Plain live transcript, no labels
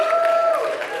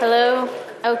Hello?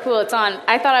 Oh, cool, it's on.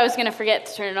 I thought I was going to forget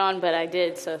to turn it on, but I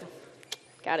did, so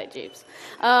got it, James.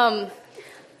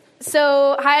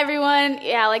 So, hi, everyone.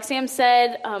 Yeah, like Sam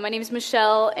said, my name is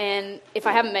Michelle, and if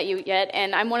I haven't met you yet,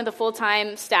 and I'm one of the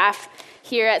full-time staff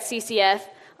here at CCF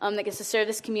that gets to serve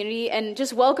this community. And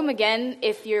just welcome again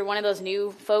if you're one of those new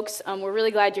folks. We're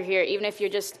really glad you're here. Even if you're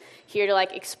just here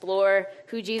to, explore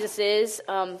who Jesus is,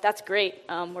 that's great.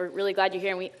 We're really glad you're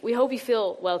here, and we hope you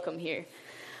feel welcome here.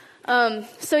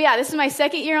 So yeah, this is my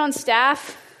second year on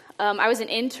staff. I was an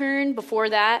intern before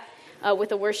that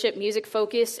with a worship music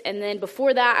focus, and then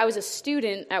before that, I was a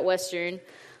student at Western,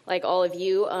 like all of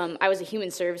you. I was a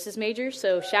human services major,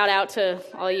 so shout out to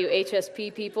all you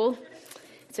HSP people.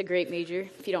 It's a great major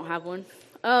if you don't have one.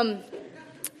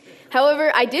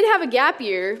 However, I did have a gap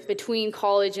year between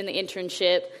college and the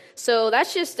internship, so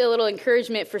that's just a little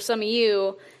encouragement for some of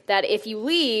you that if you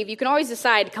leave, you can always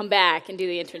decide to come back and do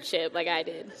the internship like I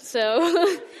did.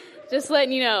 So just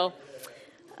letting you know.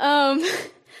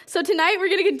 So tonight we're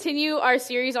going to continue our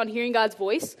series on hearing God's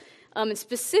voice. And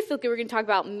specifically, we're going to talk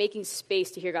about making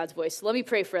space to hear God's voice. So let me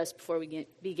pray for us before we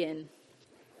begin.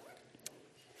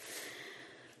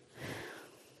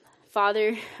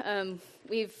 Father,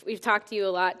 we've talked to you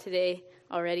a lot today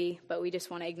already, but we just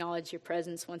want to acknowledge your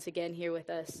presence once again here with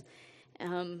us.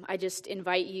 I just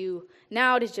invite you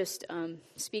now to just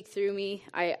speak through me.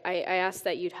 I ask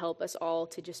that you'd help us all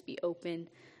to just be open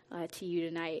to you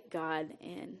tonight, God.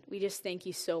 And we just thank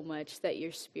you so much that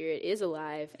your Spirit is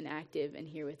alive and active and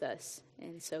here with us.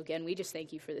 And so again, we just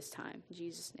thank you for this time. In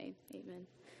Jesus' name, amen.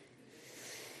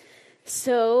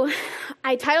 So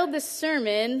I titled this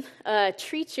sermon,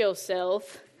 Treat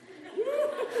Yourself,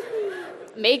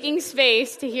 Making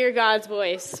Space to Hear God's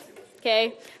Voice.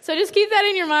 Okay, so just keep that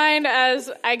in your mind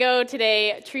as I go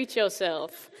today, treat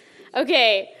yourself.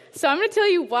 Okay, so I'm going to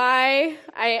tell you why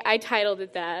I titled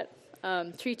it that,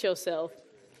 treat yourself.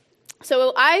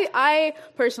 So I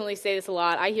personally say this a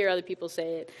lot. I hear other people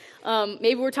say it.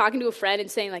 Maybe we're talking to a friend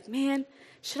and saying man,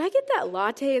 should I get that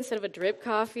latte instead of a drip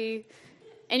coffee?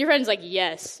 And your friend's like,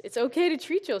 yes, it's okay to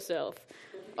treat yourself.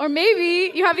 Or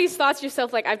maybe you have these thoughts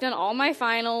yourself I've done all my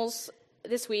finals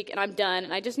this week, and I'm done,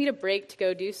 and I just need a break to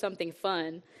go do something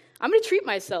fun. I'm going to treat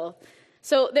myself.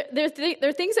 So there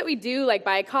are things that we do, like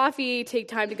buy a coffee, take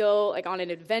time to go on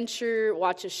an adventure,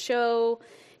 watch a show,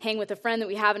 hang with a friend that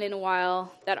we haven't in a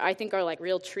while, that I think are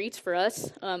real treats for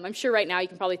us. I'm sure right now you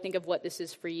can probably think of what this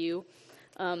is for you.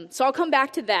 So I'll come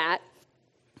back to that.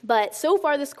 But so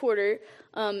far this quarter,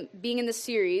 being in this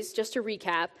series, just to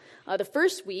recap, the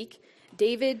first week,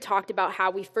 David talked about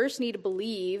how we first need to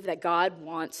believe that God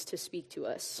wants to speak to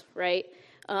us, right?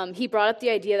 He brought up the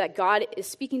idea that God is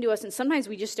speaking to us, and sometimes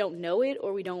we just don't know it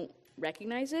or we don't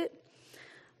recognize it.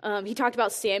 He talked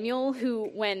about Samuel,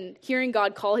 who, when hearing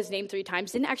God call his name 3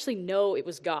 times, didn't actually know it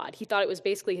was God. He thought it was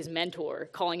basically his mentor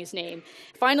calling his name.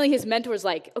 Finally, his mentor was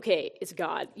like, okay, it's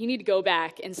God. You need to go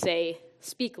back and say,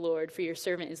 speak, Lord, for your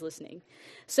servant is listening.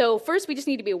 So first, we just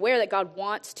need to be aware that God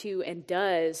wants to and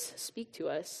does speak to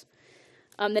us.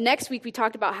 The next week, we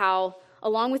talked about how,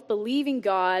 along with believing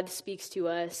God speaks to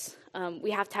us, we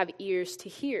have to have ears to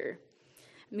hear.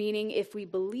 Meaning, if we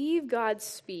believe God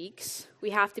speaks,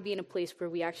 we have to be in a place where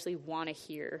we actually want to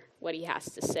hear what he has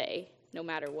to say, no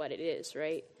matter what it is,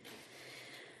 right?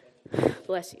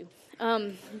 Bless you.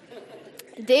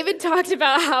 David talked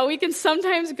about how we can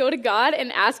sometimes go to God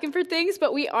and ask him for things,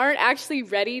 but we aren't actually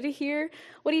ready to hear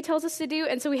what he tells us to do.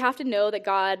 And so we have to know that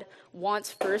God wants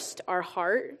first our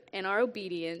heart and our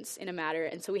obedience in a matter.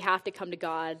 And so we have to come to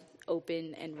God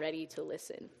open and ready to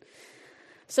listen.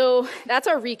 So that's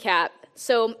our recap.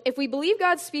 So if we believe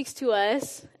God speaks to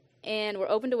us and we're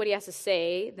open to what he has to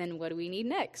say, then what do we need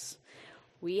next?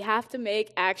 We have to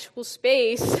make actual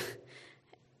space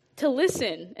to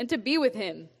listen and to be with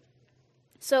him.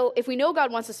 So if we know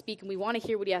God wants to speak and we want to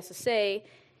hear what he has to say,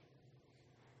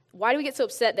 why do we get so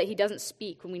upset that he doesn't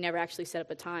speak when we never actually set up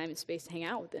a time and space to hang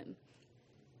out with him?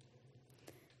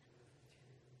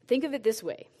 Think of it this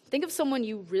way. Think of someone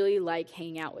you really like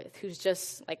hanging out with who's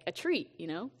just a treat,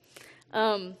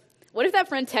 What if that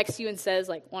friend texts you and says,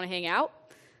 want to hang out?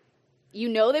 You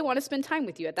know they want to spend time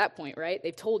with you at that point, right?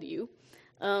 They've told you.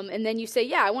 And then you say,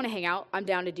 yeah, I want to hang out. I'm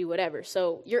down to do whatever.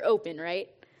 So you're open, right?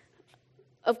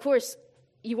 Of course,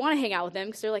 you want to hang out with them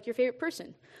because they're your favorite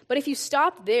person. But if you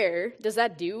stop there, does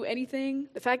that do anything?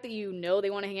 The fact that you know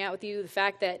they want to hang out with you, the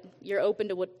fact that you're open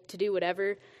to do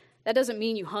whatever, that doesn't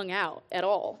mean you hung out at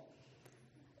all.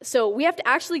 So we have to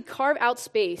actually carve out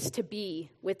space to be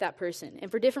with that person.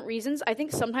 And for different reasons, I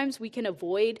think sometimes we can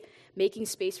avoid making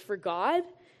space for God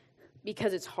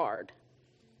because it's hard.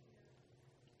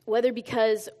 Whether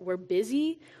because we're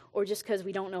busy or just because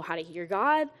we don't know how to hear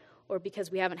God, or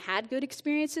because we haven't had good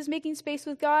experiences making space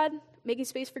with God, making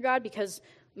space for God, because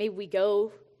maybe we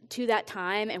go to that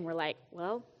time and we're like,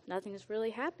 well, nothing's really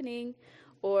happening,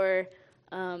 or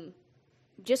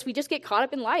we just get caught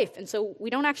up in life, and so we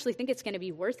don't actually think it's going to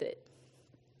be worth it.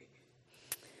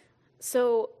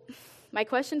 So my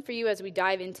question for you as we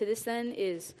dive into this then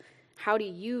is, how do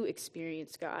you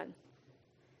experience God?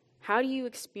 How do you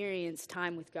experience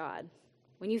time with God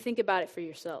when you think about it for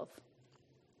yourself?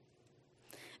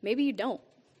 Maybe you don't.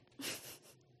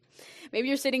 Maybe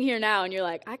you're sitting here now and you're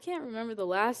like, I can't remember the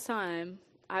last time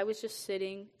I was just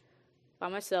sitting by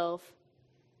myself,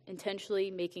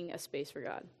 intentionally making a space for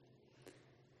God.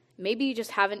 Maybe you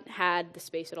just haven't had the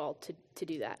space at all to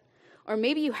do that. Or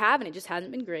maybe you have and it just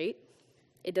hasn't been great.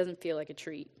 It doesn't feel like a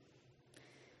treat.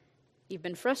 You've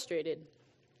been frustrated.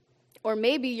 Or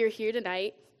maybe you're here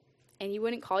tonight and you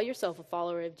wouldn't call yourself a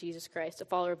follower of Jesus Christ, a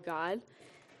follower of God,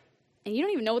 and you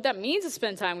don't even know what that means to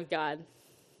spend time with God.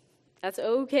 That's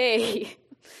okay.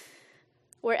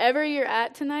 Wherever you're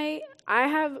at tonight, I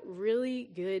have really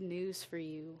good news for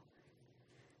you.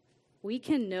 We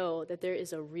can know that there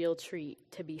is a real treat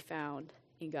to be found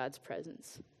in God's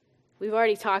presence. We've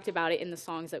already talked about it in the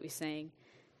songs that we sang.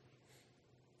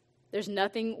 There's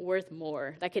nothing worth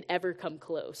more that could ever come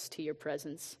close to your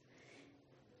presence.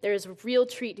 There is a real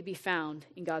treat to be found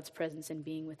in God's presence and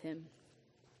being with him.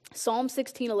 Psalm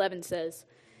 16:11 says,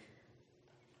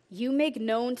 "You make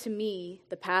known to me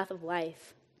the path of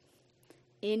life.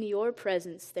 In your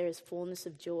presence there is fullness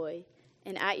of joy,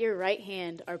 and at your right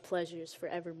hand are pleasures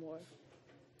forevermore."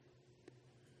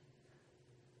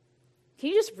 Can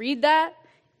you just read that?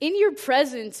 In your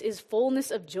presence is fullness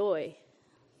of joy.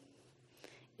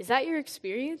 Is that your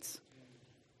experience?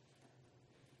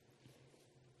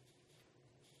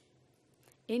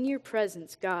 In your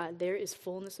presence, God, there is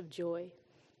fullness of joy.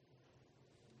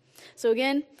 So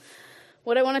again,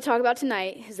 what I want to talk about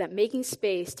tonight is that making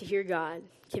space to hear God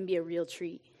can be a real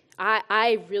treat.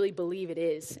 I really believe it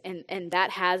is, and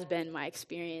that has been my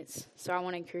experience. So I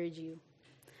want to encourage you.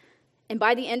 And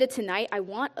by the end of tonight, I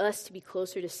want us to be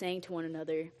closer to saying to one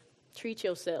another, treat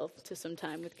yourself to some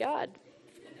time with God.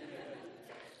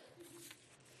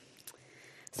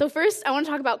 So first, I want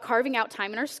to talk about carving out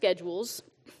time in our schedules.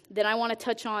 Then I want to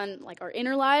touch on our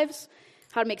inner lives,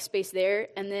 how to make space there,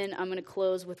 and then I'm going to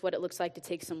close with what it looks like to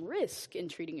take some risk in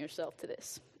treating yourself to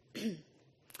this.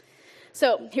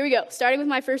 So here we go, starting with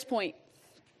my first point.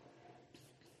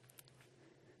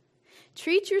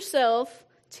 Treat yourself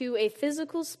to a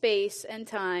physical space and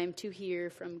time to hear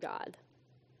from God.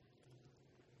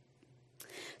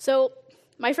 So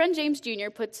my friend James Jr.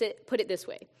 put it this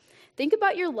way. Think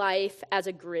about your life as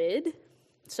a grid.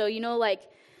 So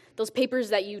those papers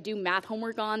that you do math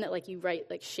homework on that you write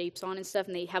shapes on and stuff,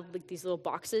 and they have these little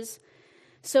boxes.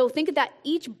 So think of that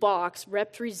each box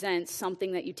represents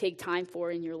something that you take time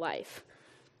for in your life.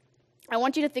 I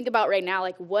want you to think about right now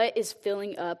what is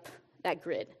filling up that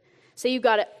grid. Say you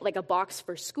got a box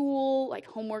for school,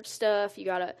 homework stuff. You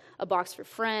got a box for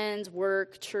friends,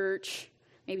 work, church,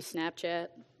 maybe Snapchat.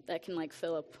 That can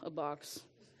fill up a box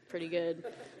pretty good.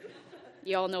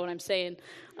 You all know what I'm saying.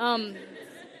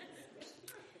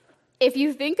 If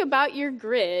you think about your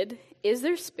grid, is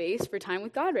there space for time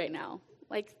with God right now?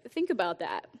 Think about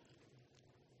that.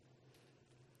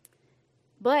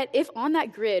 But if on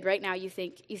that grid right now you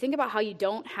think about how you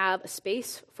don't have a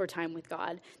space for time with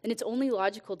God, then it's only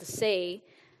logical to say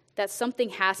that something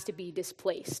has to be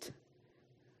displaced.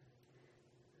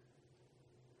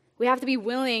 We have to be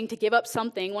willing to give up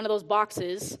something, one of those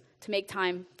boxes, to make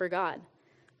time for God.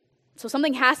 So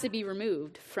something has to be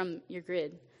removed from your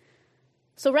grid.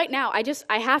 So right now,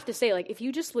 I have to say, if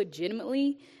you just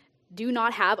legitimately do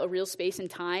not have a real space and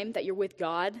time that you're with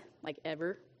God,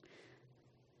 ever,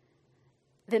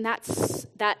 then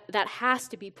that has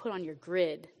to be put on your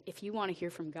grid if you want to hear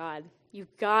from God.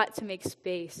 You've got to make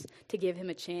space to give him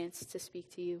a chance to speak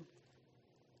to you.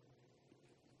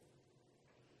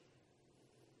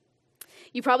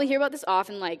 You probably hear about this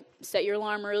often, set your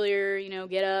alarm earlier,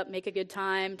 get up, make a good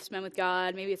time to spend with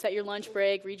God. Maybe it's at your lunch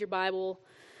break, read your Bible.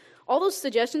 All those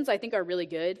suggestions I think are really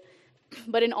good.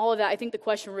 But in all of that, I think the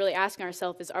question we're really asking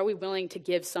ourselves is, are we willing to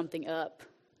give something up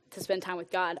to spend time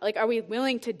with God? Are we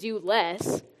willing to do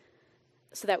less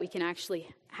so that we can actually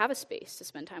have a space to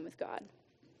spend time with God?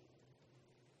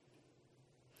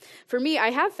 For me,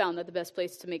 I have found that the best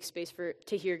place to make space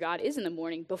to hear God is in the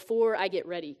morning before I get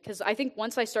ready. Because I think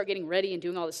once I start getting ready and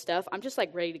doing all this stuff, I'm just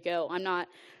ready to go. I'm not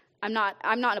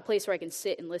in a place where I can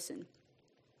sit and listen.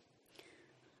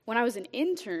 When I was an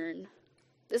intern,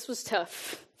 this was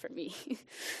tough for me.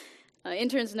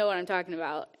 Interns know what I'm talking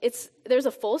about. There's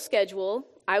a full schedule.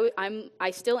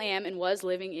 I still am and was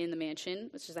living in the mansion,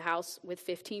 which is a house with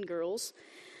 15 girls.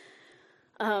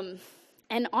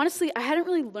 And honestly, I hadn't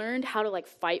really learned how to like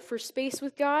fight for space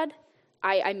with God.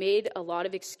 I made a lot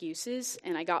of excuses,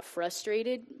 and I got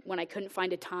frustrated when I couldn't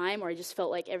find a time, or I just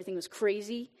felt like everything was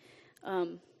crazy.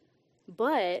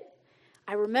 But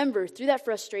I remember through that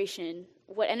frustration,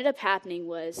 what ended up happening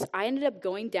was I ended up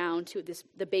going down to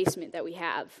the basement that we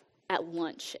have at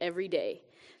lunch every day.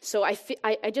 So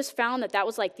I just found that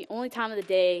was like the only time of the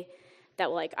day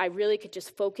that like I really could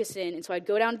just focus in. And so I'd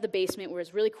go down to the basement where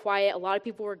it's really quiet. A lot of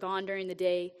people were gone during the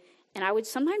day, and I would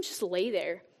sometimes just lay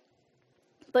there.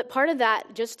 But part of that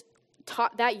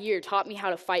that year taught me how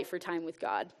to fight for time with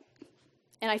God.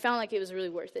 And I found like it was really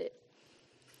worth it.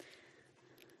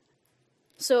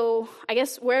 So I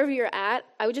guess wherever you're at,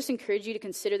 I would just encourage you to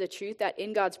consider the truth that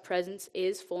in God's presence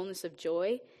is fullness of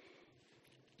joy.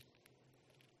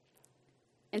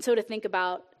 And so to think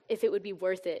about if it would be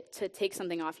worth it to take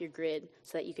something off your grid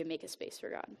so that you can make a space for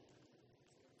God.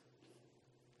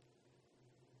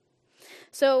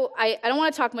 So I don't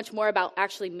want to talk much more about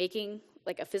actually making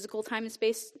like a physical time and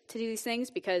space to do these things,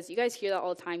 because you guys hear that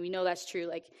all the time. You know that's true.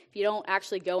 Like if you don't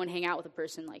actually go and hang out with a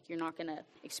person, like you're not going to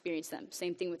experience them.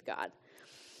 Same thing with God.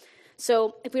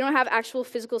 So if we don't have actual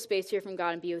physical space to hear from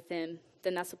God and be with him,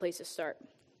 then that's the place to start.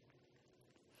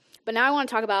 But now I want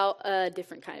to talk about a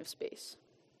different kind of space.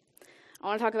 I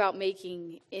want to talk about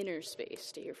making inner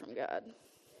space to hear from God.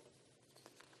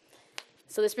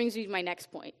 So this brings me to my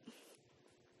next point.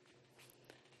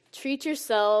 Treat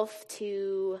yourself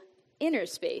to inner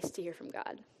space to hear from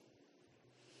God.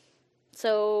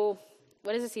 So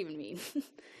what does this even mean?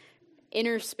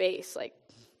 Inner space, like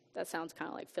that sounds kind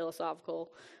of like philosophical,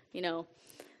 you know.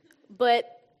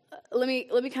 But let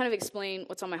me kind of explain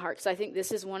what's on my heart, because I think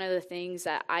this is one of the things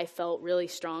that I felt really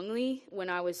strongly when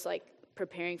I was like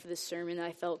preparing for this sermon, that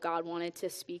I felt God wanted to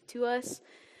speak to us,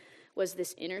 was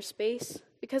this inner space.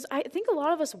 Because I think a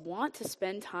lot of us want to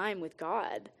spend time with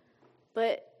God,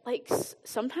 but like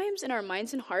sometimes in our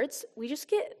minds and hearts, we just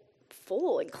get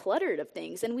full and cluttered of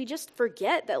things, and we just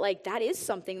forget that like that is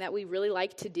something that we really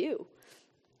like to do.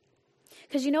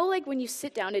 Because you know, like when you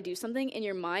sit down to do something and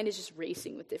your mind is just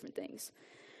racing with different things.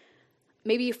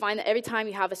 Maybe you find that every time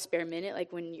you have a spare minute,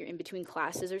 like when you're in between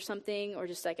classes or something, or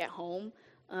just like at home,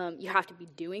 you have to be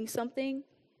doing something.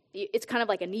 It's kind of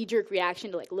like a knee-jerk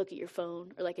reaction to like look at your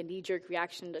phone, or like a knee-jerk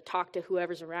reaction to talk to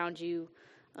whoever's around you.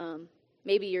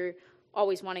 Maybe you're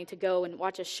always wanting to go and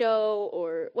watch a show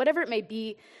or whatever it may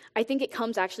be. I think it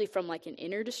comes actually from like an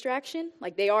inner distraction.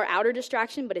 Like they are outer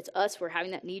distraction, but it's us, we're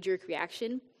having that knee-jerk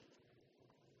reaction.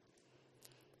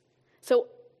 So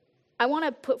I want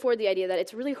to put forward the idea that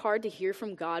it's really hard to hear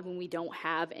from God when we don't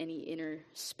have any inner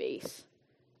space,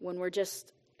 when we're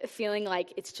just feeling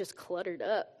like it's just cluttered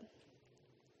up.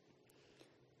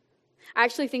 I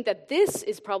actually think that this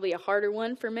is probably a harder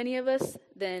one for many of us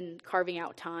than carving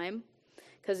out time,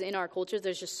 because in our culture,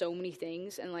 there's just so many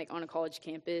things, and like on a college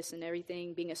campus and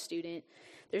everything, being a student,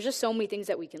 there's just so many things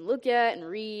that we can look at and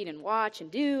read and watch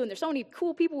and do, and there's so many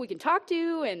cool people we can talk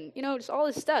to, and you know, just all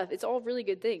this stuff. It's all really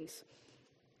good things.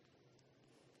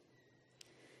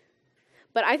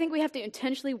 But I think we have to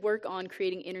intentionally work on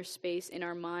creating inner space in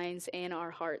our minds and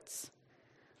our hearts.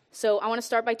 So I want to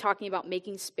start by talking about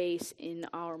making space in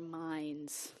our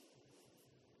minds.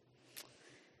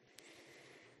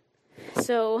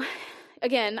 So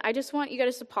again, I just want you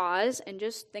guys to pause and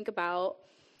just think about,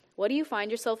 what do you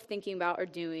find yourself thinking about or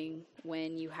doing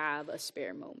when you have a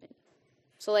spare moment?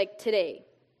 So like today,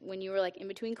 when you were like in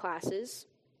between classes,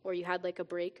 or you had like a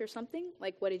break or something,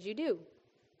 like what did you do?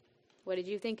 What did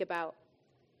you think about?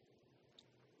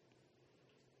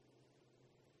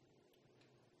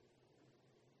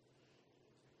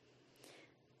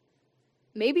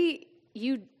 Maybe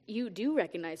you do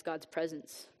recognize God's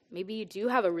presence. Maybe you do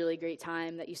have a really great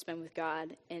time that you spend with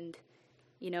God. And,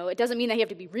 you know, it doesn't mean that you have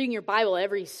to be reading your Bible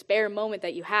every spare moment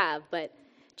that you have. But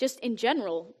just in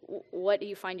general, what do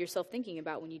you find yourself thinking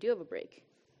about when you do have a break?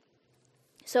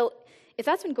 So if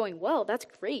that's been going well, that's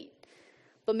great.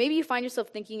 But maybe you find yourself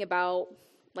thinking about,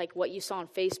 like, what you saw on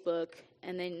Facebook.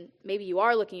 And then maybe you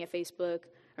are looking at Facebook.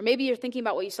 Or maybe you're thinking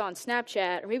about what you saw on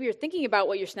Snapchat, or maybe you're thinking about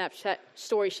what your Snapchat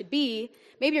story should be.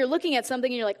 Maybe you're looking at something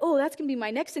and you're like, oh, that's going to be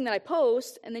my next thing that I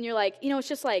post. And then you're like, you know, it's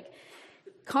just like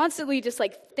constantly just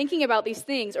like thinking about these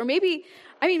things. Or maybe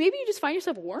you just find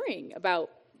yourself worrying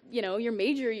about, you know, your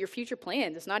major, your future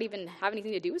plans. It's not even have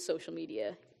anything to do with social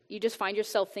media. You just find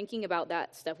yourself thinking about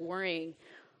that stuff, worrying.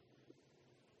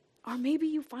 Or maybe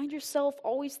you find yourself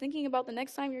always thinking about the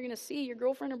next time you're going to see your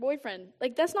girlfriend or boyfriend.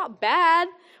 Like, that's not bad,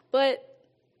 but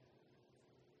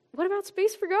what about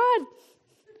space for God?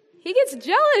 He gets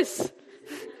jealous.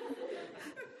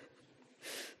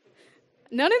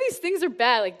 None of these things are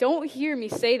bad. Like, don't hear me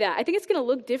say that. I think it's going to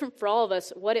look different for all of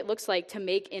us, what it looks like to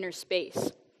make inner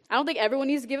space. I don't think everyone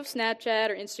needs to give up Snapchat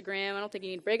or Instagram. I don't think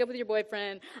you need to break up with your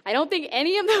boyfriend. I don't think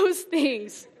any of those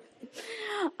things.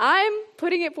 I'm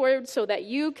putting it forward so that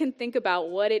you can think about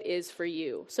what it is for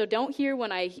you. So don't hear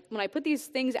when I put these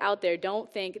things out there,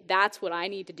 don't think that's what I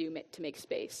need to do to make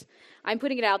space. I'm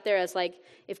putting it out there as like,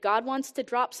 if God wants to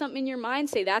drop something in your mind,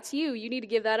 say that's you need to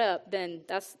give that up, then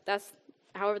that's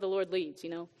however the Lord leads,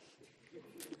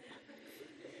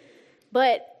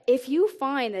 But if you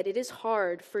find that it is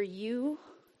hard for you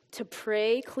to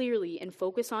pray clearly and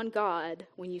focus on God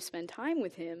when you spend time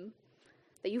with him,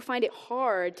 that you find it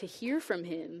hard to hear from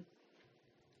him,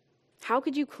 how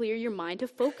could you clear your mind to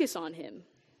focus on him?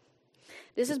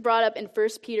 This is brought up in 1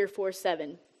 Peter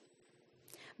 4:7.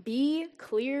 Be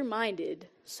clear-minded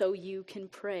so you can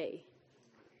pray.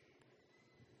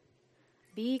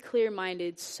 Be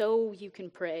clear-minded so you can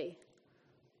pray.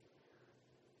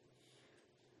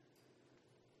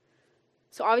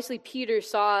 So obviously Peter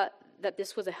saw that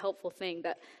this was a helpful thing,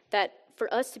 that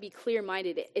for us to be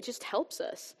clear-minded, it just helps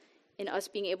us in us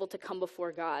being able to come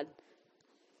before God.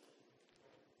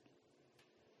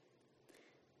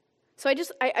 So I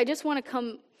just want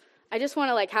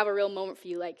to like have a real moment for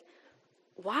you, like,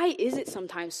 why is it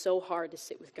sometimes so hard to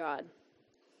sit with God?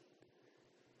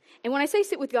 And when I say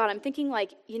sit with God, I'm thinking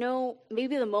like,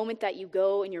 maybe the moment that you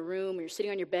go in your room or you're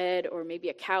sitting on your bed or maybe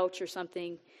a couch or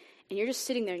something, and you're just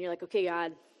sitting there and you're like, okay,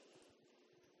 God,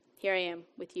 here I am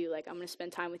with you. Like, I'm going to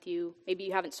spend time with you. Maybe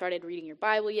you haven't started reading your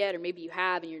Bible yet, or maybe you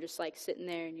have and you're just like sitting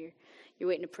there and you're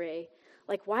waiting to pray.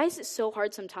 Like, why is it so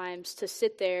hard sometimes to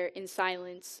sit there in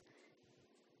silence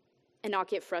and not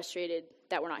get frustrated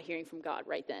that we're not hearing from God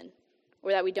right then,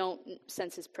 or that we don't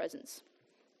sense his presence?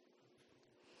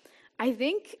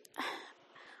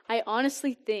 I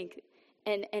honestly think,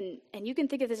 and you can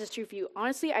think if this is true for you,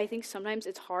 honestly, I think sometimes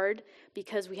it's hard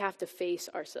because we have to face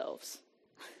ourselves.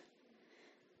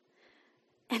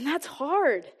 And that's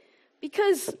hard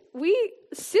because we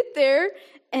sit there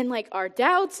and like our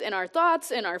doubts and our thoughts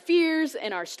and our fears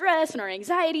and our stress and our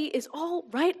anxiety is all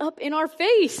right up in our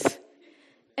face.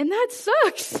 And that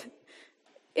sucks.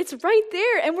 It's right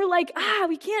there. And we're like, I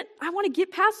want to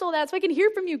get past all that so I can hear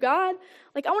from you, God.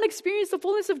 Like, I want to experience the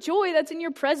fullness of joy that's in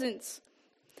your presence.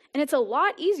 And it's a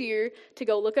lot easier to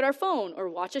go look at our phone or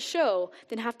watch a show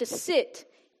than have to sit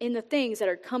in the things that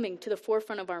are coming to the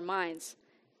forefront of our minds.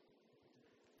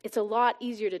 It's a lot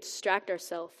easier to distract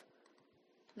ourselves,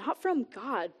 not from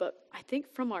God, but I think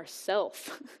from ourselves.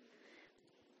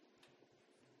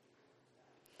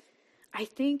 I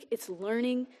think it's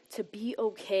learning to be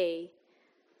okay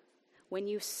when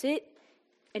you sit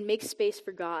and make space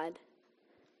for God.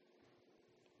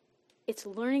 It's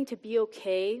learning to be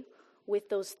okay with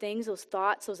those things, those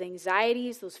thoughts, those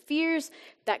anxieties, those fears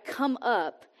that come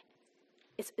up.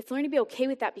 It's learning to be okay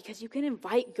with that because you can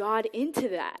invite God into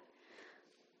that.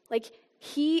 Like,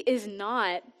 he is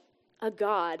not a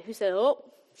God who said, oh,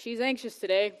 she's anxious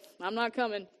today, I'm not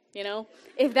coming,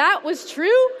 If that was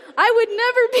true, I would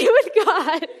never be with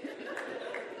God.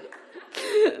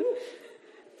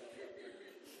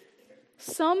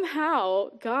 Somehow,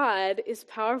 God is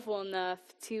powerful enough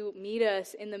to meet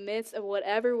us in the midst of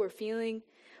whatever we're feeling,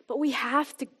 but we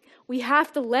have to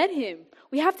let him.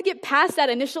 We have to get past that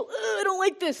initial, I don't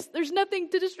like this. There's nothing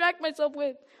to distract myself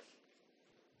with.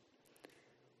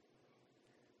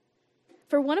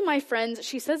 For one of my friends,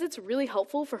 she says it's really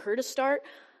helpful for her to start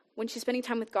when she's spending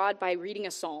time with God by reading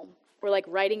a psalm or like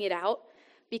writing it out,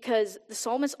 because the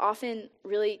psalmists often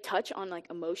really touch on like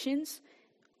emotions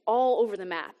all over the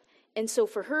map. And so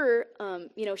for her,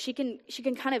 she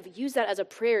can kind of use that as a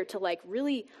prayer to like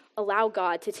really allow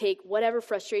God to take whatever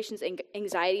frustrations and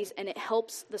anxieties, and it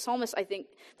helps the psalmist. I think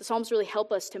the psalms really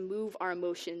help us to move our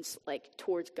emotions like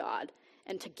towards God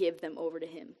and to give them over to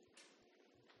him.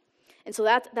 And so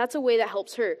that's a way that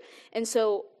helps her. And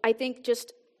so I think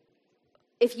just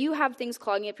if you have things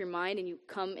clogging up your mind and you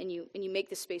come and you make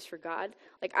this space for God,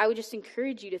 like I would just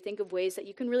encourage you to think of ways that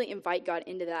you can really invite God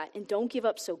into that, and don't give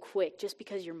up so quick just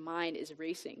because your mind is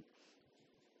racing.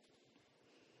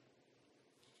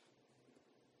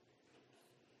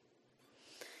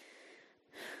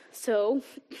 So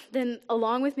then,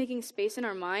 along with making space in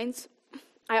our minds,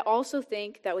 I also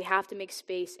think that we have to make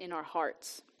space in our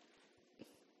hearts.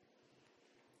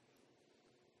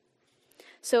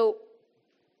 So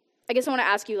I guess I want to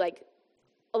ask you, like,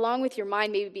 along with your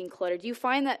mind maybe being cluttered, do you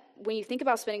find that when you think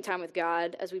about spending time with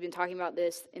God, as we've been talking about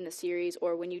this in the series,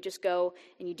 or when you just go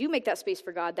and you do make that space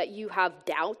for God, that you have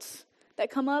doubts that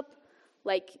come up?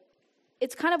 Like,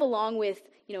 it's kind of along with,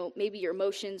 maybe your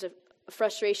emotions of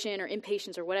frustration or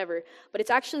impatience or whatever, but it's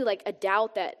actually like a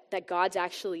doubt that God's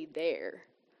actually there.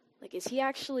 Like, is he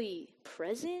actually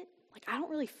present? Like, I don't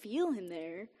really feel him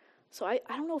there, so I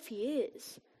don't know if he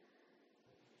is.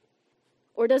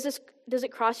 Or does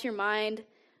it cross your mind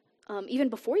even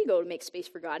before you go to make space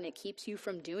for God, and it keeps you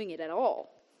from doing it at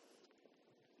all?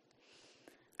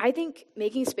 I think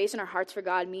making space in our hearts for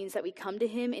God means that we come to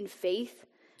him in faith,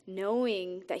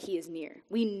 knowing that he is near.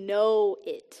 We know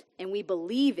it, and we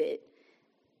believe it,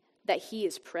 that he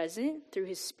is present through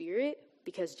his Spirit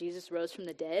because Jesus rose from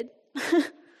the dead.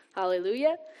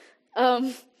 Hallelujah.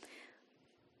 But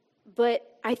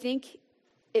I think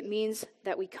it means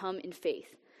that we come in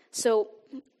faith. So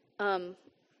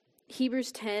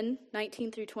Hebrews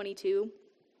 10:19-22,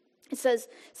 it says,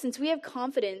 "Since we have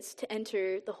confidence to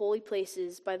enter the holy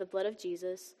places by the blood of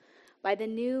Jesus, by the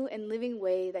new and living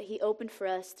way that he opened for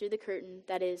us through the curtain,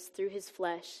 that is, through his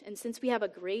flesh, and since we have a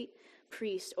great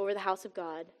priest over the house of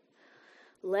God,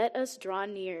 let us draw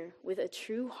near with a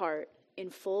true heart in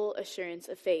full assurance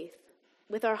of faith,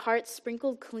 with our hearts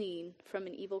sprinkled clean from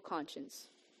an evil conscience."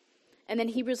 And then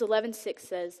Hebrews 11:6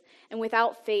 says, "And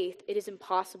without faith it is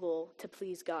impossible to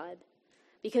please God,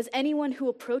 because anyone who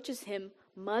approaches him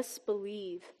must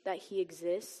believe that he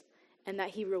exists and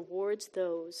that he rewards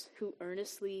those who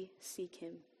earnestly seek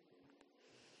him."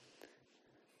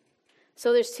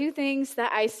 So there's two things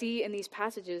that I see in these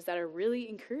passages that are really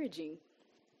encouraging.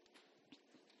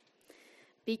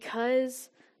 Because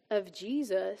of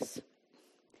Jesus,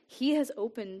 he has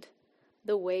opened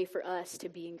the way for us to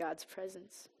be in God's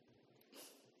presence.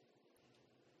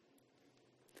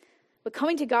 But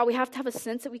coming to God, we have to have a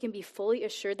sense that we can be fully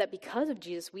assured that because of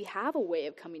Jesus, we have a way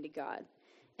of coming to God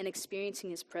and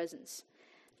experiencing his presence.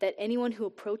 That anyone who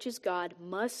approaches God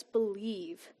must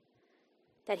believe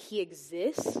that he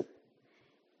exists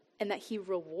and that he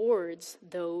rewards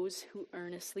those who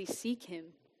earnestly seek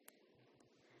him.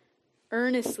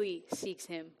 Earnestly seeks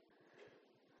him.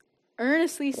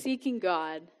 Earnestly seeking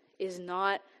God is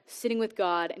not sitting with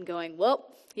God and going,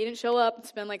 well, he didn't show up.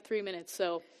 It's been like 3 minutes,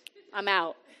 so I'm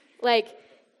out. Like,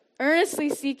 earnestly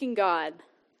seeking God,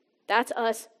 that's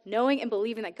us knowing and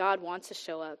believing that God wants to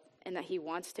show up and that he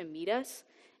wants to meet us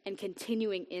and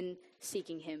continuing in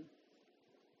seeking him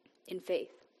in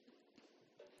faith.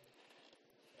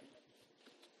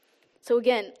 So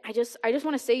again, I just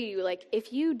want to say to you, like,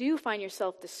 if you do find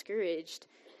yourself discouraged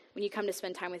when you come to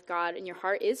spend time with God and your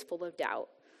heart is full of doubt,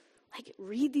 like,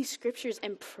 read these scriptures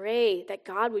and pray that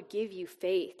God would give you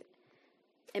faith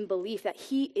and belief that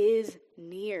he is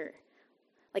near.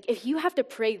 Like, if you have to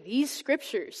pray these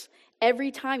scriptures every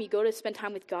time you go to spend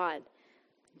time with God,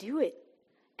 do it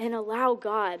and allow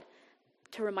God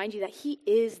to remind you that he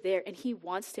is there and he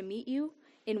wants to meet you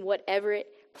in whatever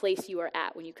place you are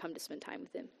at when you come to spend time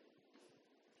with him.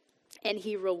 And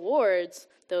he rewards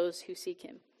those who seek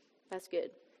him. That's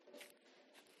good.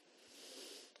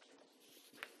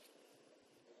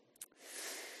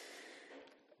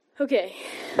 Okay,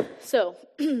 so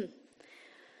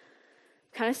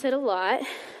kind of said a lot,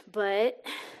 but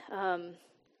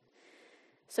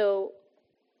so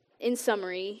in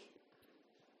summary,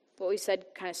 what we said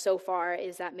kind of so far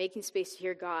is that making space to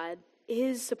hear God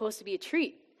is supposed to be a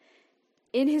treat.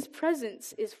 In his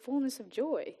presence is fullness of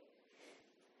joy.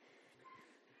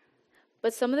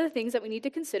 But some of the things that we need to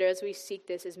consider as we seek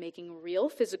this is making real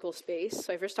physical space.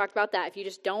 So I first talked about that. If you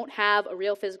just don't have a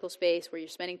real physical space where you're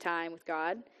spending time with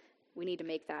God, we need to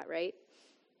make that, right?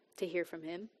 To hear from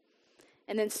him.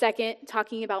 And then second,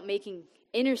 talking about making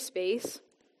inner space,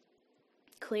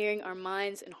 clearing our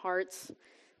minds and hearts,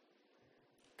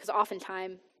 because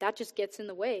oftentimes that just gets in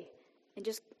the way and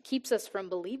just keeps us from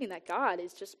believing that God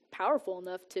is just powerful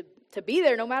enough to be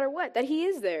there no matter what, that he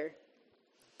is there.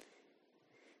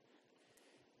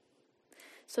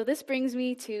 So this brings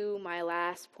me to my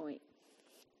last point.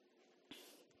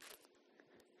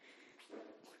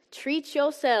 Treat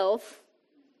yourself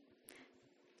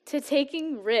to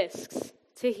taking risks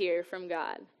to hear from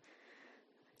God.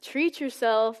 Treat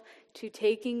yourself to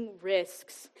taking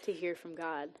risks to hear from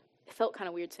God. It felt kind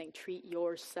of weird saying treat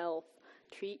yourself.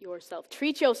 Treat yourself.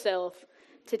 Treat yourself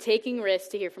to taking risks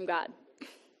to hear from God.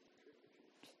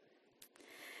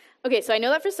 Okay, so I know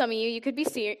that for some of you, you could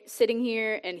be sitting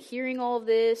here and hearing all of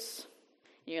this,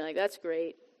 and you're like, that's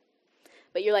great.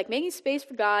 But you're like, making space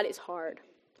for God is hard.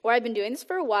 Or I've been doing this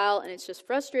for a while, and it's just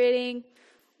frustrating.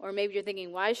 Or maybe you're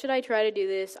thinking, why should I try to do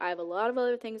this? I have a lot of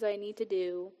other things I need to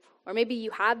do. Or maybe you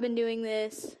have been doing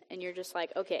this, and you're just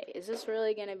like, okay, is this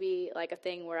really going to be like a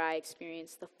thing where I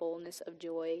experience the fullness of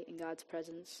joy in God's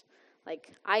presence?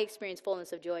 Like, I experience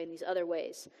fullness of joy in these other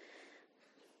ways.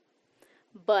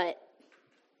 But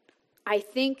I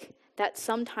think that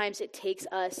sometimes it takes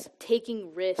us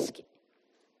taking risk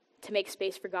to make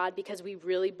space for God because we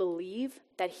really believe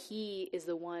that he is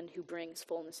the one who brings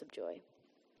fullness of joy.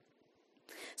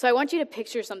 So I want you to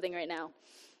picture something right now.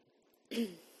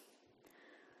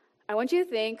 I want you to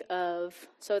think of,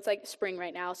 so it's like spring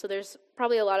right now, so there's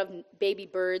probably a lot of baby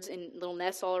birds in little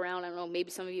nests all around. I don't know,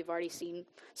 maybe some of you have already seen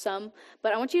some,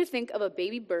 but I want you to think of a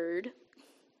baby bird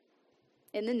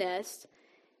in the nest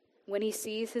when he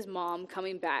sees his mom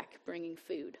coming back bringing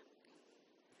food.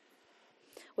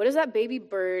 What does that baby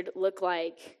bird look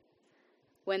like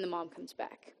when the mom comes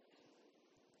back?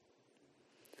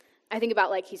 I think about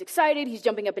like he's excited, he's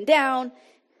jumping up and down,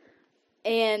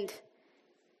 and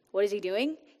what is he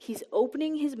doing? He's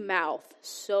opening his mouth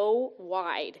so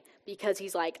wide because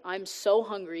he's like, I'm so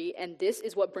hungry and this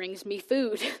is what brings me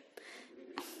food.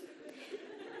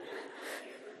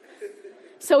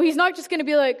 So he's not just going to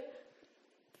be like,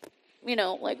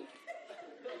 like,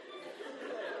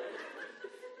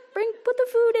 put the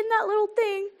food in that little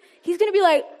thing. He's going to be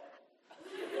like,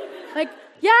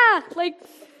 yeah, like,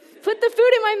 put the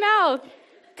food in my mouth.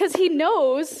 Because he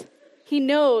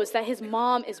knows that his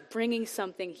mom is bringing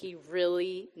something he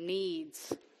really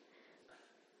needs.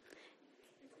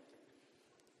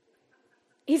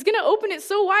 He's going to open it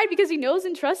so wide because he knows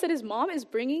and trusts that his mom is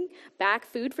bringing back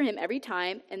food for him every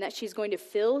time and that she's going to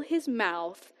fill his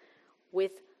mouth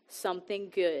with something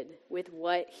good, with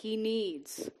what he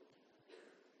needs.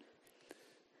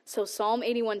 So Psalm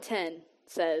 81:10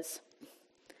 says,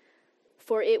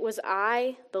 "For it was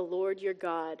I, the Lord your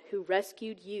God, who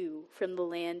rescued you from the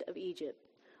land of Egypt.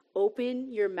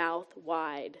 Open your mouth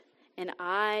wide, and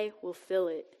I will fill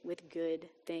it with good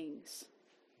things."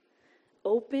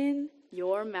 Open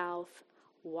your mouth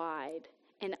wide,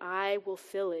 and I will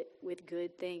fill it with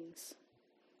good things.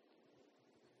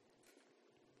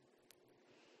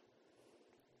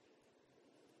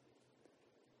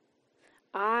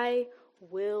 I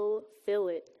will fill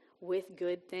it with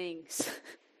good things.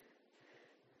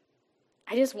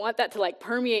 I just want that to like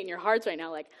permeate in your hearts right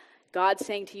now. Like God's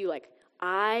saying to you, like,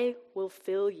 I will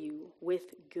fill you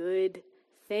with good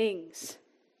things.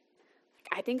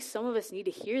 I think some of us need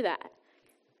to hear that.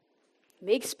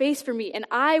 Make space for me and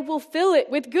I will fill it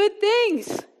with good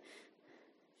things.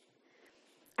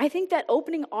 I think that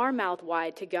opening our mouth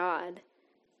wide to God,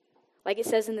 like it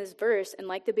says in this verse, and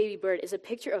like the baby bird, is a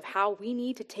picture of how we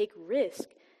need to take risk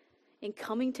in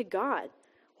coming to God.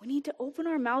 We need to open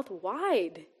our mouth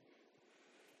wide.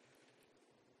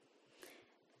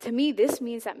 To me, this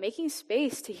means that making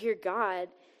space to hear God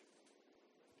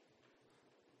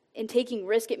and taking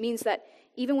risk, it means that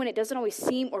even when it doesn't always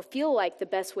seem or feel like the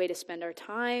best way to spend our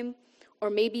time,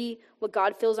 or maybe what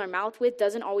God fills our mouth with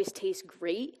doesn't always taste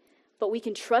great, but we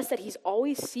can trust that he's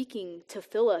always seeking to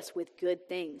fill us with good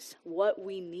things, what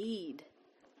we need.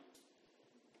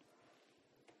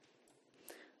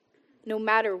 No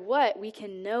matter what, we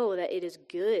can know that it is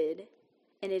good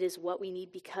and it is what we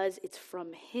need because it's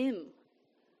from him.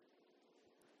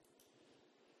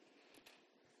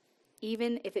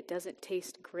 Even if it doesn't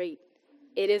taste great,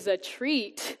 it is a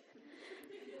treat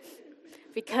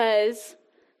because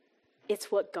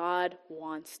it's what God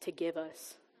wants to give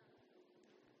us.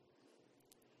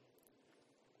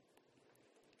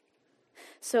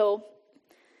 So,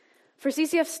 for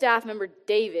CCF staff member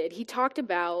David, he talked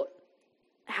about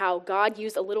how God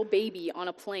used a little baby on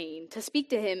a plane to speak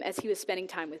to him as he was spending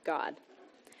time with God.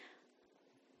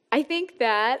 I think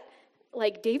that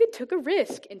David took a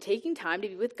risk in taking time to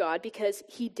be with God because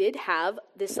he did have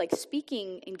this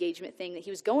speaking engagement thing that he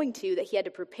was going to that he had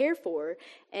to prepare for.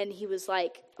 And he was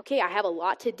like, okay, I have a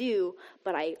lot to do,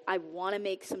 but I want to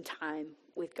make some time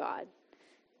with God.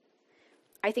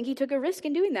 I think he took a risk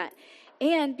in doing that.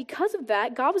 And because of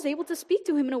that, God was able to speak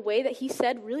to him in a way that he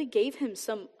said really gave him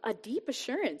a deep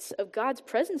assurance of God's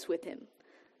presence with him.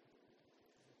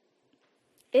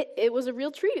 It was a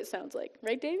real treat, it sounds like.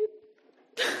 Right, David?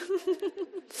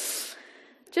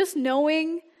 Just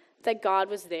knowing that God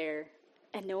was there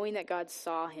and knowing that God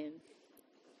saw him.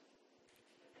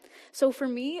 So for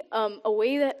me, a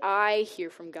way that I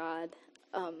hear from God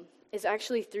is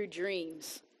actually through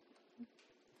dreams.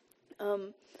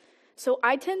 So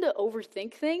I tend to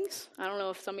overthink things. I don't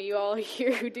know if some of you all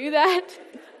here who do that.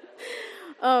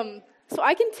 So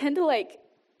I can tend to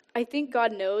I think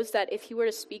God knows that if he were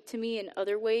to speak to me in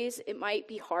other ways, it might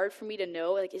be hard for me to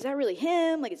know, is that really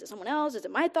him? Is it someone else? Is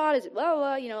it my thought? Is it blah,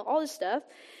 blah, blah, all this stuff.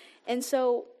 And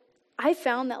so I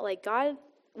found that God,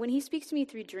 when he speaks to me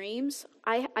through dreams,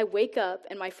 I wake up,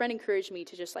 and my friend encouraged me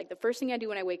to just the first thing I do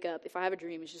when I wake up, if I have a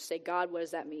dream, is just say, God, what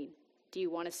does that mean? Do you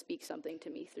want to speak something to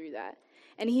me through that?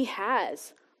 And he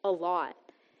has a lot.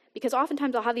 Because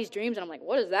oftentimes I'll have these dreams and I'm like,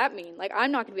 what does that mean? Like,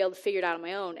 I'm not going to be able to figure it out on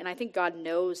my own. And I think God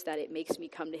knows that it makes me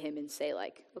come to him and say,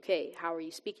 like, okay, how are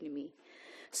you speaking to me?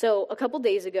 So a couple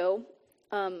days ago,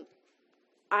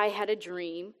 I had a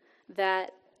dream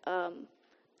that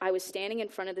I was standing in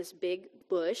front of this big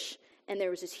bush, and there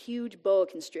was this huge boa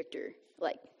constrictor,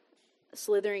 like,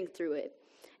 slithering through it.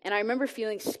 And I remember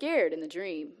feeling scared in the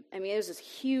dream. I mean, it was this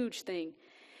huge thing.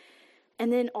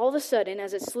 And then all of a sudden,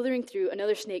 as it's slithering through,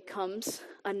 another snake comes,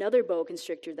 another boa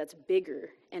constrictor that's bigger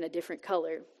and a different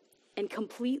color, and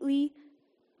completely,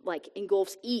 like,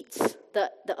 eats the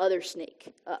other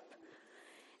snake up.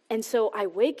 And so I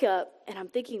wake up, and I'm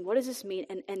thinking, what does this mean?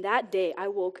 And that day, I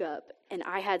woke up, and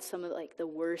I had some of, like, the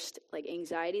worst, like,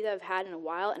 anxiety that I've had in a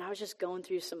while, and I was just going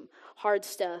through some hard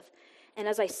stuff. And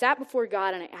as I sat before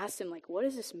God, and I asked him, like, what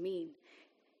does this mean?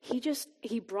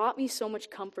 He brought me so much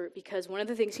comfort, because one of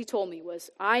the things he told me was,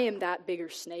 I am that bigger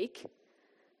snake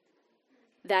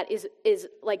that is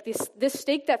like this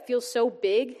snake that feels so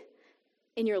big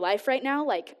in your life right now.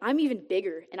 Like, I'm even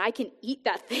bigger, and I can eat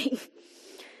that thing.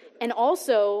 And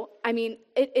also, I mean,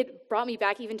 it brought me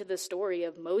back even to the story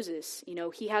of Moses. You know,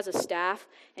 he has a staff,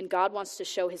 and God wants to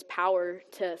show his power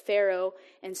to Pharaoh,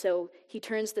 and so he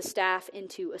turns the staff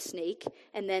into a snake,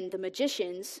 and then the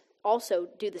magicians also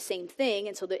do the same thing,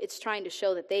 and so it's trying to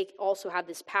show that they also have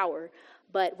this power.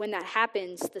 But when that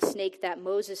happens, the snake that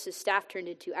Moses' staff turned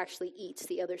into actually eats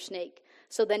the other snake.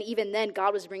 So then even then,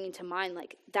 God was bringing to mind,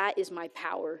 like, that is my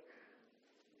power.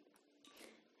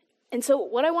 And so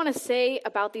what I want to say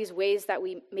about these ways that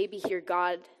we maybe hear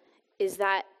God is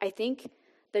that I think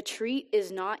the treat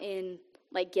is not in,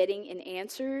 like, getting an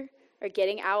answer or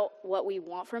getting out what we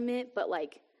want from it, but,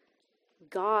 like,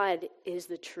 God is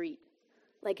the treat.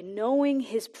 Like, knowing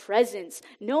his presence,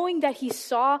 knowing that he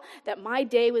saw that my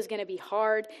day was going to be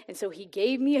hard, and so he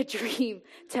gave me a dream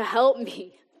to help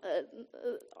me.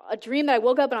 A dream that I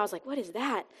woke up and I was like, what is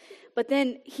that? But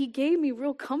then he gave me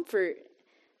real comfort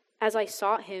as I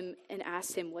sought him and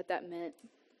asked him what that meant.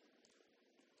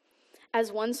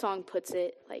 As one song puts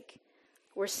it, like,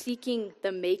 we're seeking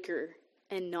the maker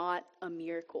and not a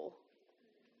miracle.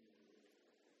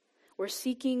 We're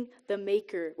seeking the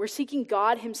maker. We're seeking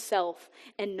God himself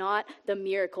and not the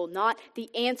miracle, not the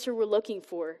answer we're looking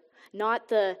for, not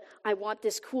the, I want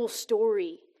this cool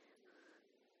story.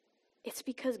 It's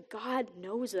because God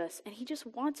knows us, and he just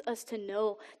wants us to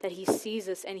know that he sees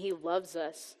us and he loves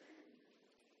us.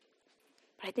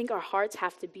 But I think our hearts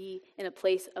have to be in a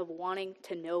place of wanting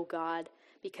to know God,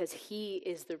 because he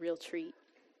is the real treat.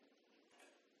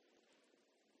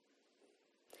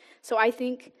 So I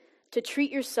think to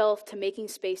treat yourself to making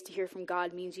space to hear from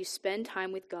God means you spend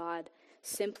time with God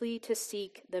simply to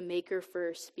seek the maker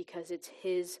first, because it's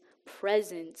his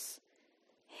presence,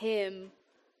 him,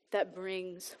 that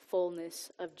brings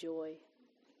fullness of joy.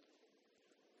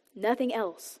 Nothing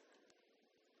else.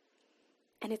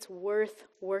 And it's worth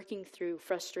working through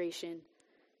frustration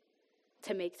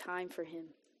to make time for him.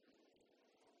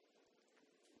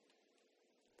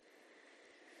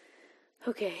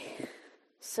 Okay,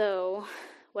 so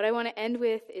what I want to end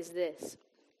with is this.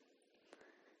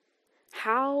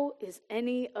 How is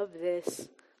any of this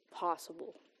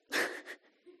possible?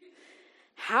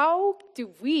 How do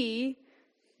we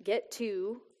get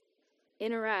to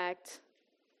interact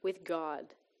with God?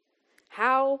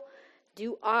 How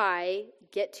do I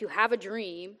get to have a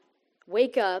dream,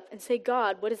 wake up, and say,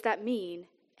 God, what does that mean?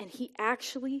 And he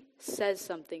actually says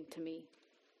something to me.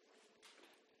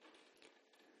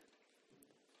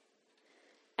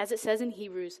 As it says in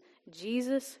Hebrews,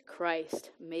 Jesus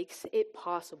Christ makes it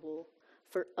possible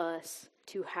for us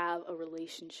to have a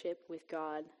relationship with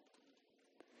God.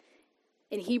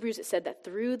 In Hebrews, it said that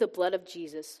through the blood of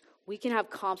Jesus, we can have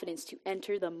confidence to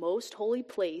enter the most holy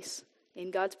place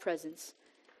in God's presence.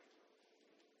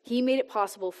 He made it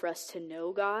possible for us to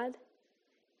know God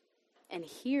and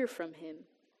hear from him.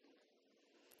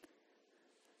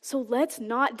 So let's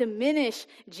not diminish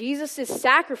Jesus'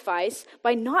 sacrifice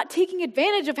by not taking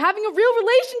advantage of having a real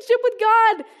relationship with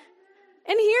God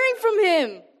and hearing from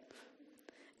him.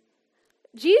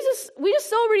 Jesus, we just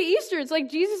celebrated Easter. It's like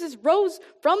Jesus rose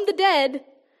from the dead,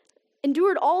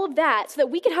 endured all of that so that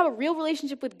we could have a real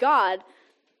relationship with God.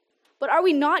 But are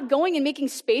we not going and making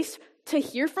space to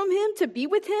hear from him, to be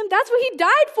with him? That's what he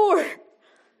died for.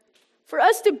 For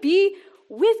us to be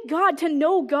with God, to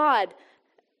know God.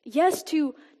 Yes,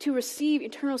 to receive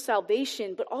eternal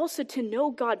salvation, but also to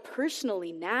know God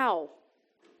personally now.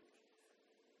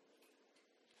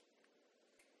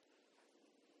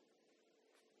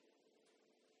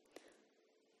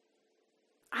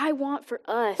 I want for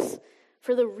us,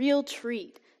 for the real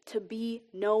treat, to be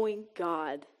knowing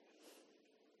God.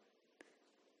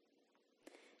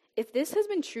 if this has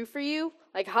been true for you,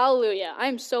 like, hallelujah,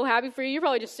 I'm so happy for you. You're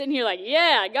probably just sitting here like,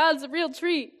 yeah, God's a real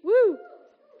treat. Woo!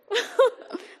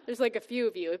 There's like a few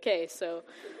of you. Okay, so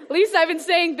at least I've been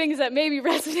saying things that maybe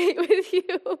resonate with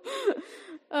you.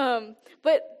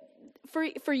 But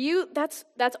for you, that's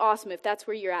awesome if that's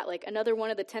where you're at. Like another one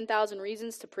of the 10,000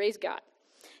 reasons to praise God.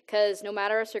 Because no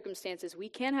matter our circumstances, we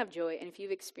can have joy. And if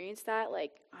you've experienced that,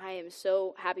 like, I am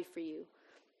so happy for you.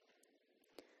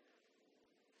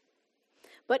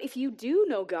 But if you do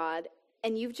know God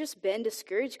and you've just been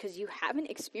discouraged because you haven't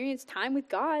experienced time with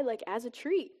God, like, as a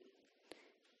treat,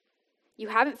 you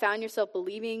haven't found yourself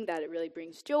believing that it really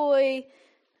brings joy,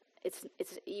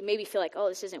 you maybe feel like, oh,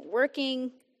 this isn't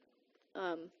working.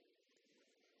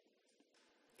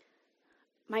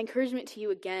 My encouragement to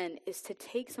you again is to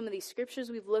take some of these scriptures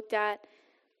we've looked at,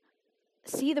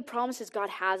 see the promises God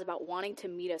has about wanting to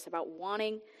meet us, about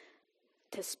wanting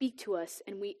to speak to us.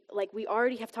 And we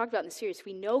already have talked about in the series,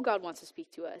 we know God wants to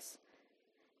speak to us.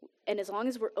 And as long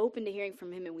as we're open to hearing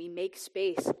from him and we make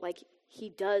space, like, he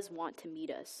does want to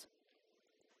meet us.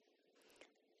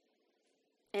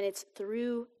 And it's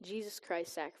through Jesus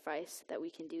Christ's sacrifice that we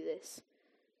can do this.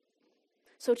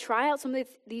 So try out some of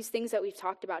these things that we've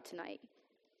talked about tonight,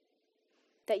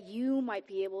 that you might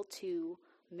be able to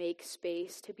make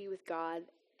space to be with God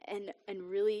and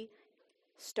really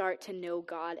start to know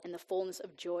God and the fullness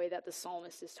of joy that the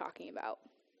psalmist is talking about.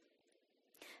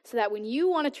 So that when you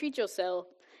want to treat yourself,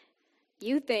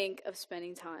 you think of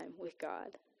spending time with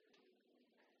God.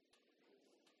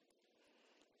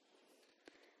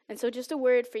 And so just a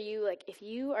word for you, like, if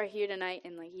you are here tonight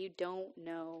and, like, you don't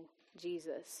know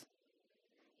Jesus,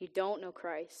 you don't know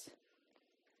Christ,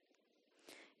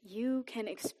 you can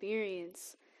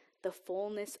experience the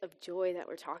fullness of joy that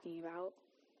we're talking about.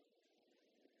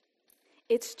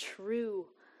 It's true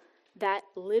that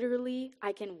literally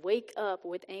I can wake up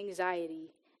with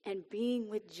anxiety, and being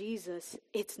with Jesus,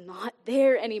 it's not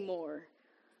there anymore.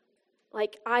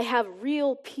 Like, I have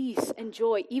real peace and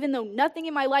joy. Even though nothing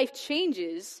in my life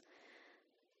changes,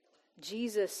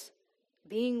 Jesus,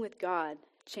 being with God,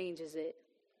 changes it.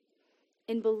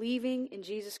 In believing in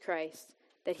Jesus Christ,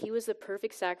 that he was the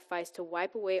perfect sacrifice to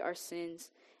wipe away our sins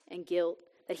and guilt,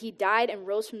 that he died and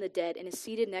rose from the dead and is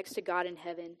seated next to God in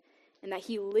heaven, and that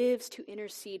he lives to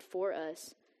intercede for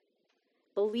us,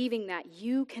 believing that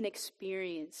you can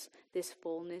experience this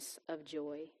fullness of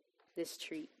joy, this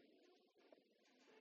treat.